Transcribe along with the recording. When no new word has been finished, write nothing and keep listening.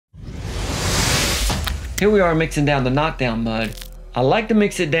Here we are mixing down the Knockdown mud. I like to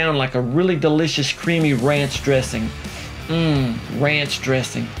mix it down like a really delicious creamy ranch dressing. Ranch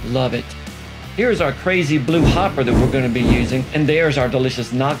dressing, love it. Here's our crazy blue hopper that we're going to be using, and there's our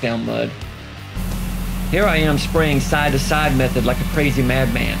delicious Knockdown mud. Here I am spraying side to side method like a crazy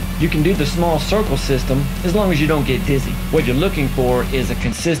madman. You can do the small circle system as long as you don't get dizzy. What you're looking for is a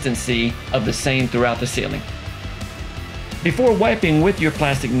consistency of the same throughout the ceiling. Before wiping with your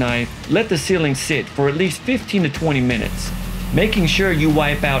plastic knife, let the ceiling sit for at least 15 to 20 minutes, making sure you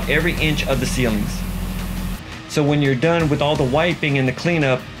wipe out every inch of the ceilings. So when you're done with all the wiping and the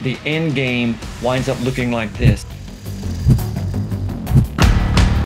cleanup, the end game winds up looking like this.